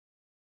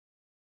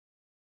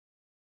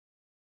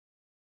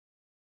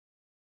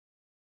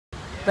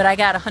but I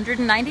got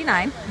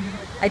 199.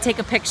 I take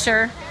a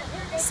picture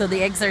so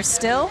the eggs are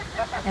still,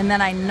 and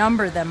then I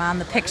number them on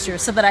the picture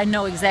so that I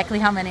know exactly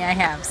how many I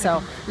have.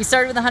 So we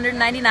started with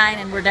 199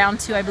 and we're down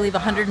to, I believe,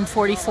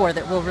 144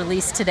 that we'll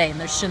release today, and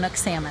they're Chinook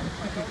salmon.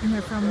 Okay. And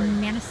they're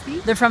from Manistee?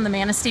 They're from the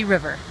Manistee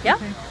River. Yep.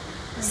 Okay.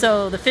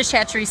 So the fish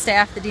hatchery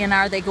staff, the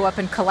DNR, they go up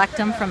and collect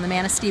them from the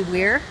Manistee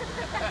Weir,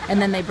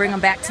 and then they bring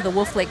them back to the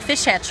Wolf Lake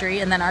Fish Hatchery,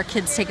 and then our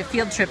kids take a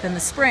field trip in the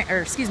spring, or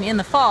excuse me, in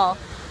the fall,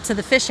 to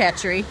the fish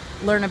hatchery,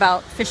 learn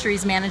about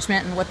fisheries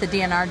management and what the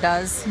DNR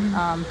does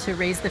to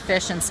raise the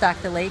fish and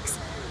stock the lakes,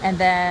 and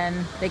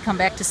then they come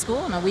back to school,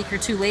 and a week or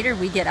two later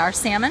we get our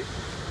salmon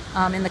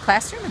in the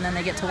classroom, and then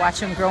they get to watch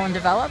them grow and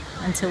develop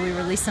until we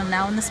release them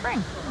now in the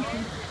spring.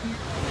 Okay.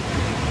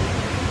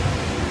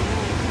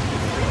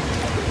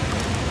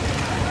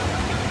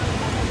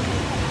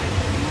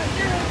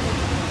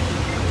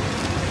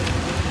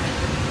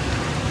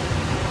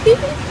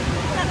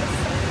 That's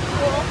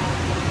cool.